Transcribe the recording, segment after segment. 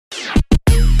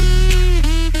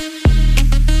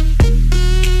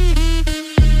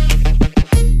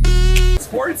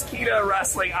Sportskeeda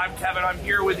Wrestling. I'm Kevin. I'm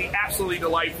here with the absolutely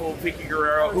delightful Vickie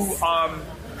Guerrero, who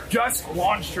just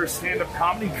launched her stand-up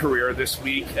comedy career this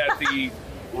week at the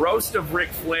roast of Ric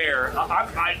Flair.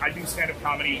 I do stand-up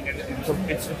comedy, and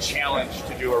it's a challenge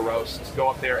to do a roast, to go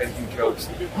up there and do jokes.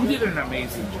 You did an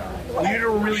amazing job. You did a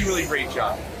really, really great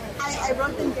job. I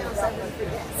wrote them down so I wouldn't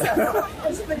forget. So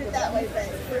let's put it that way.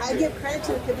 But I give credit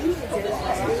to the comedians here.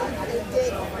 They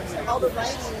did all the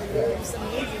writing and they were just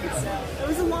amazing. So it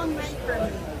was a long night for me.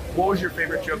 What was your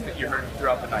favorite joke that you heard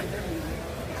throughout the night?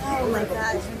 Oh my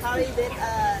gosh, probably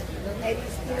that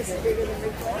Eddie's penis is bigger than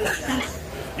Ric Flair's.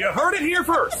 You heard it here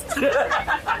first.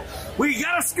 We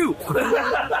got a scoop.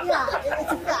 Yeah,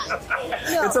 it's a fact.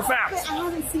 No, it's a fact. But I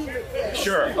haven't seen Ric Flair.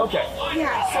 Sure. Okay.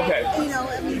 Yeah. So, okay. You know,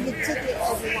 I mean, you took it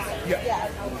as you want. Yeah.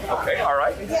 Okay. All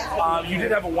right. Yeah. You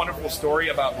did have a wonderful story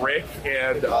about Rick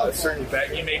and a certain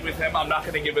bet you made with him. I'm not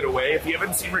going to give it away. If you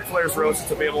haven't seen Ric Flair's roast,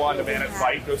 it's available on demand at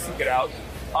Fight. Go seek it out.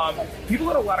 People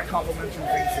had a lot of complimentary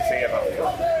things to say about you,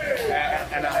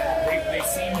 and they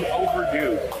seemed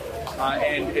overdue.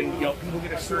 And you know, people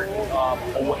get a certain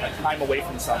time away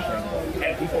from something,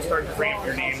 and people start to bring up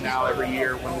your name now every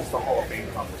year when there's the Hall of Fame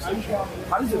conversation.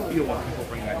 How does it feel when people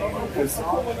bring that name up? Because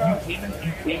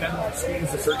you came in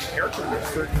as a certain character with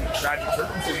certain tragic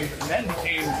circumstances, and then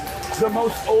became the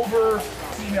most over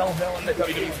female villain that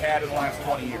WWE's had in the last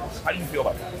 20 years. How do you feel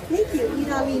about that? Thank you. You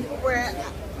know, I mean,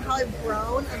 how I've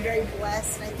grown, I'm very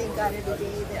blessed, and I thank God every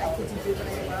day that I get to do what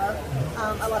I love.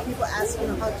 A lot of people ask me,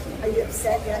 are you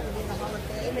upset you're not going to be in the Hall of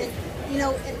Fame? And, you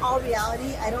know, in all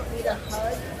reality, I don't need a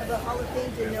hug of the Hall of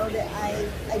Fame to know that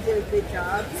I did a good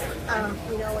job.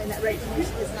 You know, and that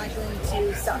recognition is not going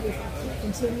to stop me from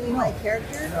continuing my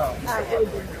character. It would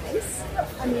be nice.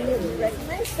 I mean, it would be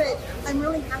recognized, but I'm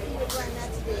really happy with where I'm at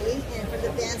today, and for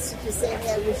the fans to just say,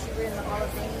 hey, I wish you were in the Hall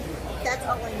of Fame. That's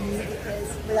all I need, because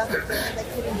without the fans, I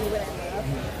couldn't do what I love.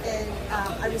 And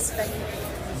I respect them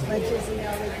as much as, you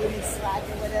know, they give me slack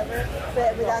or whatever.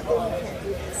 But without them, we can't do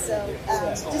this. So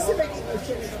just the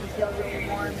recognition makes me feel really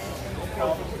warm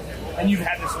and you've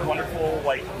had this wonderful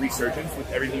resurgence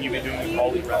with everything you've been doing with All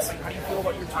Elite Wrestling. How do you feel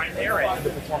about your time there and the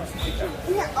performances you've done?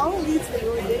 Yeah, All Elite's been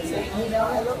really good to me. You know,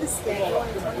 I love the schedule,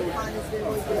 and Tony Khan has been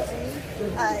really good to me.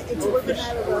 And to work with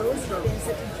Nyla Rose has been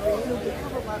such a dream. We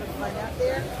have a lot of fun out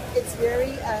there. It's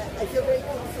very, I feel very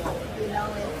comfortable, you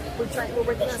know, and we're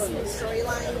working on some new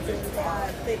storylines, and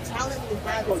the talent we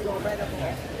have is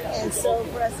incredible. And so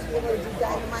for us to be able to do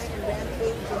Dynamite and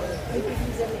Rampage and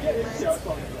pay-per-views every 3 months,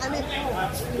 I'm at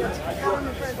home, you know, to perform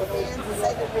in front of the fans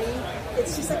inside the ring.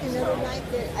 It's just like another night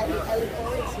that I look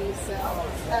forward to. So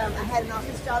I had an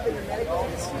office job in the medical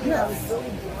industry, and I was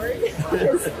really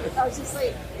bored. I was just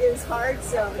like, it was hard.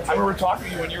 So I remember talking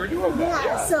to you when you were doing that.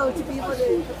 Yeah, so to be able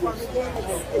to perform again,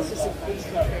 it's just a great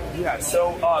experience. Yeah,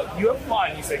 so you have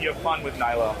fun. You said you have fun with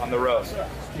Nyla on the road.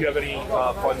 Do you have any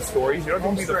fun stories? You don't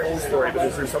have to be the full story, but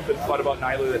is there something fun about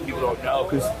Nyla that people don't know?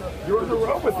 Because you're on the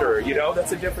road with her, you know?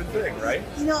 That's a different thing, right?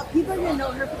 You know, people are going to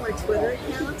know her from her Twitter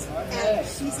account, and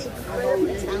she's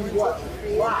incredibly talented and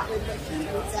creative with what she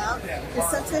tweets out. And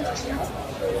sometimes I need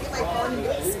to get my phone and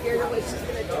get scared of what she's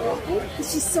going to do, because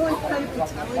she's so incredibly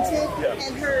talented,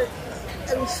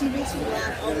 and she makes me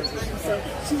laugh all the time. So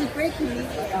she's a great comedian,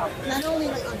 not only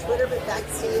on Twitter, but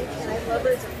backstage, and I love her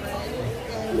as a friend,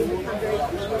 and we become very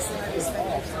close, and I respect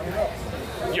her so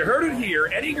much. You heard it here,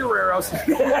 Eddie Guerrero. Again!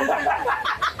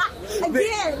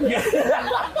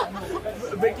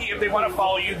 Vickie, if they want to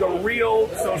follow you, the real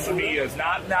social medias,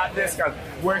 not this guy,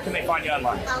 where can they find you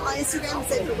online? On Instagram,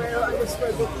 it's at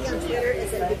Guerrero_Vickie. On Twitter,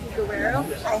 it's at Vickie Guerrero.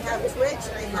 I have Twitch,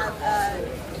 and I have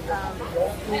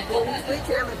Twitch,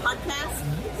 and I'm a podcast.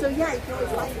 So yeah, you can always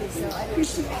find me. So I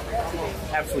appreciate it.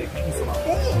 Absolutely. Thank you so much.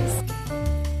 Thanks.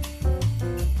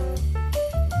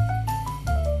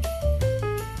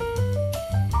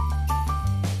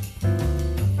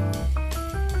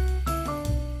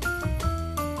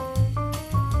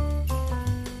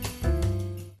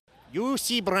 You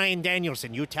see Bryan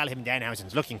Danielson, you tell him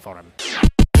Danhausen's looking for him.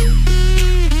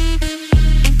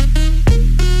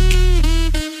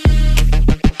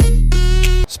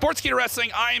 Sportskeeda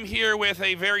Wrestling, I am here with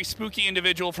a very spooky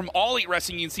individual from All Elite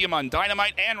Wrestling. You can see him on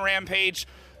Dynamite and Rampage,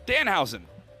 Danhausen.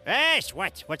 Yes,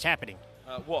 what's happening?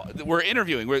 Well, we're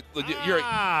interviewing.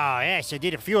 Yes, I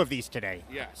did a few of these today.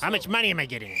 Yes. How much money am I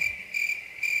getting?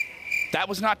 That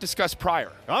was not discussed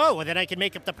prior. Oh, well then I can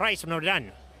make up the price when we're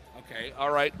done. Okay,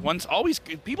 all right.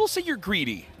 People say you're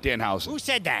greedy, Danhausen. Who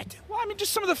said that? Well, I mean,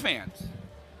 just some of the fans.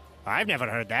 I've never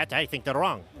heard that. I think they're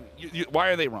wrong. Why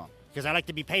are they wrong? Because I like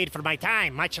to be paid for my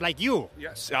time, much like you.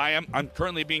 Yes, I am. I'm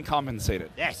currently being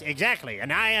compensated. Yes, exactly.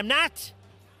 And I am not.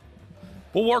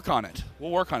 We'll work on it.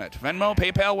 Venmo,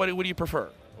 PayPal, what do you prefer?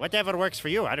 Whatever works for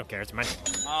you. I don't care. It's money.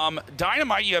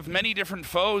 Dynamite, you have many different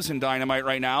foes in Dynamite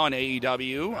right now in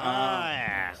AEW.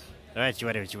 Yeah. That's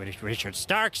what it was. Richard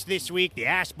Starks this week. The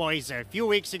Ass Boys a few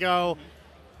weeks ago.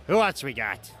 Who else we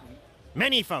got?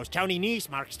 Many foes. Tony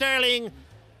Nese, Mark Sterling.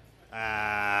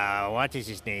 What is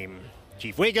his name?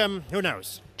 Chief Wiggum. Who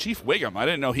knows? Chief Wiggum. I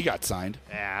didn't know he got signed.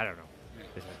 Yeah, I don't know.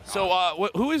 So,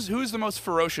 who is the most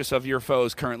ferocious of your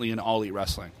foes currently in All Elite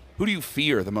Wrestling? Who do you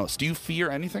fear the most? Do you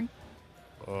fear anything?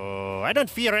 Oh, I don't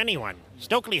fear anyone.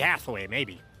 Stokely Hathaway,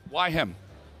 maybe. Why him?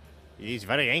 He's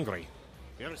very angry.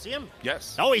 You ever see him?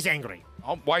 Yes. Always angry.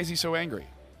 Oh, why is he so angry?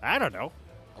 I don't know.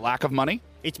 A lack of money?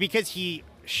 It's because he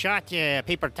shot a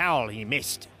paper towel he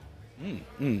missed.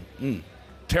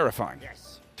 Terrifying.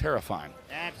 Yes. Terrifying.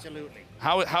 Absolutely.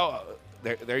 How?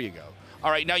 There you go. All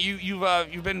right, now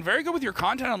you've been very good with your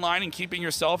content online and keeping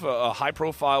yourself a high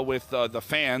profile with the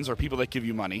fans or people that give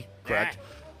you money, correct? Yeah.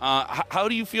 How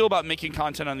do you feel about making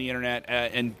content on the internet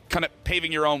and kind of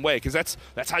paving your own way? Because that's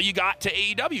how you got to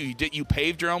AEW. You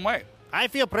paved your own way. I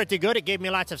feel pretty good. It gave me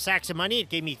lots of sacks of money. It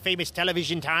gave me famous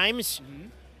television times.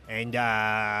 And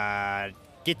Bryan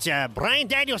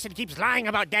Danielson keeps lying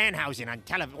about Danhausen on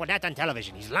television. Well, not on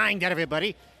television. He's lying to everybody.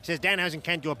 He says Danhausen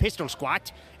can't do a pistol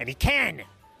squat, and he can.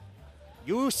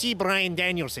 You see Bryan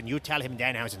Danielson, you tell him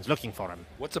Danhausen's looking for him.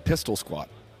 What's a pistol squat?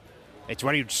 It's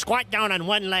where you squat down on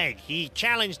one leg. He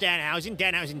challenged Danhausen.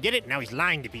 Danhausen did it. Now he's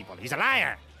lying to people. He's a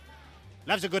liar.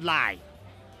 Loves a good lie.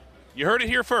 You heard it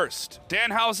here first.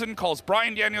 Danhausen calls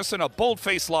Bryan Danielson a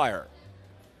bold-faced liar.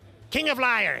 King of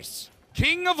liars.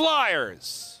 King of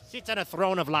liars. Sits on a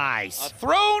throne of lies. A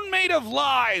throne made of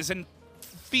lies and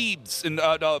thieves and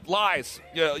lies.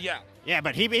 Yeah. Yeah,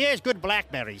 but he has good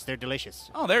blackberries. They're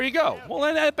delicious. Oh, there you go. Well,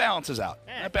 then that balances out.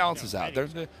 Yeah, That balances out. there you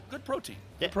There's good protein.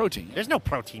 Yeah. Good protein. There's no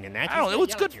protein in that. I don't know.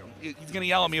 It's He's gonna good. yell at you. He's going to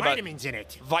yell at me about Vitamins in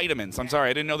it. vitamins. I'm sorry.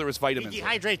 I didn't know there was He vitamins.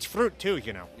 dehydrates fruit, too,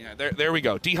 you know. Yeah, there we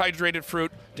go. Dehydrated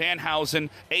fruit,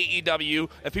 Danhausen, AEW.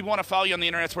 If people want to follow you on the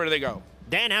internet, where do they go?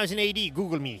 Danhausen AD,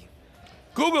 Google me.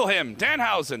 Google him,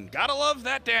 Danhausen. Gotta love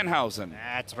that Danhausen.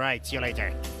 That's right. See you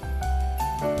later.